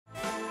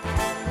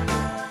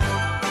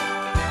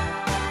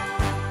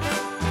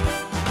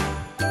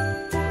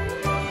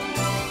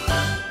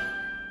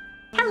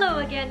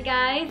again,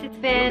 guys. It's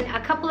been a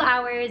couple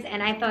hours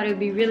and I thought it would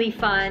be really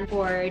fun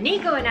for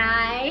Nico and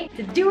I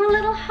to do a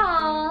little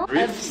haul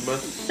of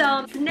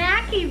some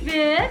snacky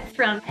bits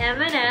from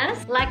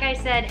M&S. Like I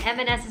said,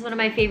 M&S is one of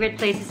my favorite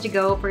places to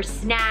go for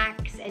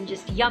snacks and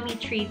just yummy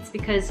treats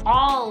because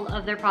all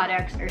of their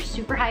products are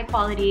super high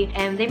quality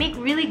and they make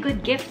really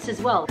good gifts as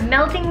well.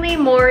 Meltingly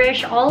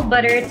Moorish all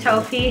butter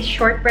toffee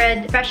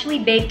shortbread, specially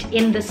baked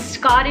in the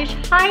Scottish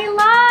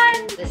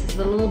Highland. This is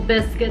the little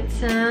biscuit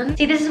tin.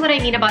 See, this is what I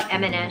mean about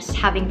M&S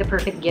having the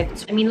perfect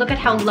gifts. I mean, look at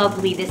how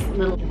lovely this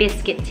little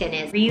biscuit tin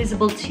is.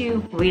 Reusable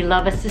too. We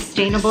love a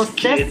sustainable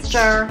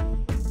sister.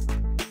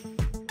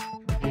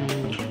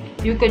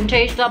 You can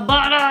taste the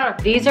butter!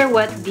 These are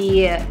what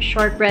the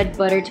shortbread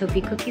butter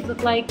toffee cookies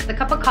look like. A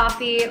cup of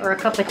coffee or a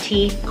cup of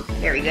tea.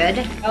 Very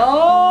good.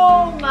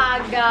 Oh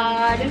my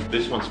god.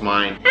 This one's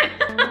mine.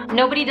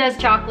 Nobody does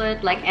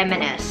chocolate like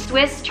M&S.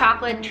 Swiss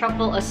chocolate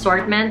truffle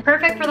assortment.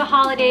 Perfect for the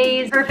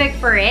holidays. Perfect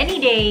for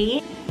any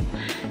day.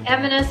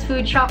 M&S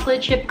Food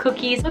chocolate chip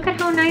cookies. Look at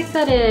how nice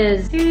that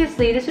is.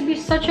 Seriously, this would be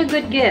such a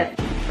good gift.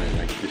 I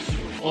like this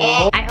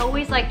one. I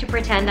always like to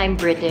pretend I'm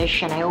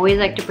British and I always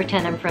like to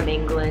pretend I'm from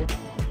England.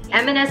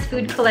 M&S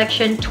Food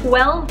Collection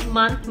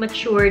 12-month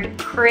matured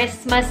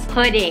Christmas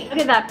pudding. Look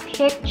at that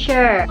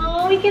picture.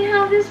 Oh, we can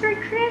have this for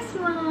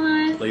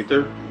Christmas.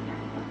 Later.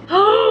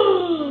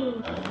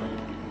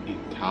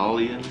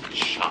 Italian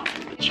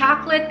chocolate.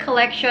 Chocolate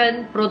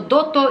collection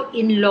Prodotto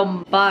in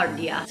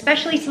Lombardia.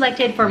 Specially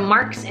selected for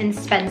Marks and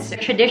Spencer.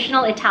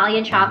 Traditional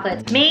Italian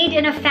chocolates. Made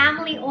in a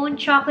family-owned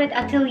chocolate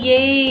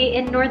atelier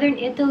in northern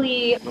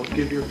Italy. Don't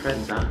give your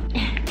friends that.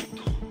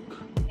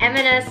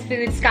 M&S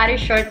Food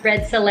Scottish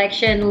Shortbread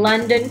Selection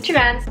London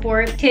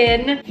Transport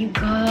Tin. You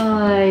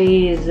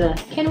guys,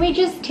 can we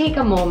just take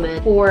a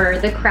moment for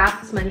the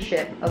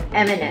craftsmanship of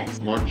M&S?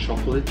 More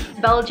chocolate.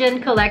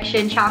 Belgian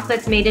collection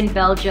chocolates made in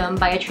Belgium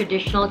by a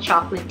traditional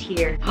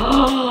chocolatier.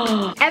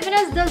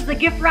 M&S does the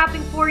gift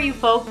wrapping for you,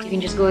 folks. You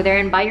can just go there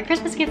and buy your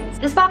Christmas gifts.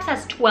 This box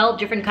has 12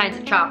 different kinds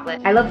of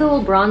chocolate. I love the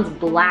little bronze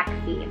black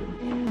theme.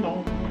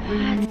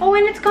 Oh,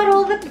 and it's got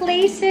all the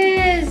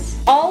places.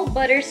 All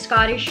butter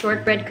Scottish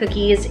shortbread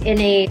cookies in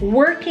a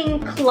working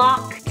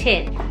clock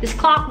tin. This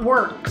clock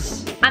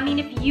works. I mean,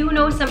 if you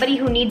know somebody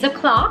who needs a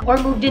clock or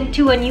moved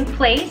into a new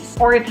place,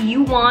 or if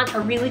you want a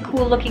really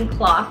cool looking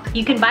clock,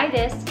 you can buy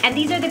this. And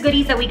these are the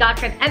goodies that we got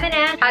from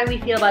M&S. How do we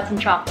feel about some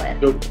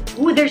chocolate? Nope.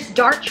 Ooh, there's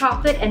dark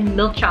chocolate and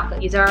milk chocolate.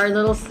 These are our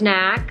little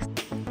snacks.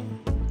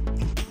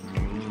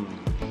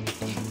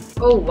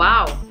 Oh,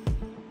 wow.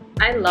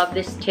 I love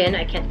this tin,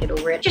 I can't get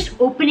over it. Just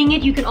opening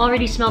it, you can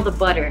already smell the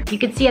butter. You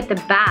can see at the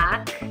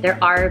back, there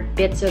are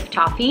bits of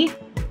toffee.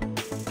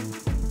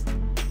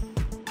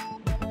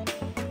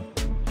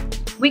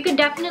 We could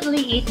definitely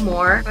eat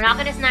more. We're not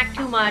gonna snack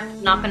too much,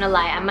 not gonna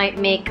lie. I might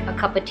make a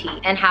cup of tea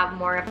and have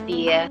more of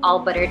the all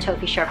butter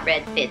toffee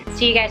shortbread thin.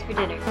 See you guys for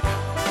dinner.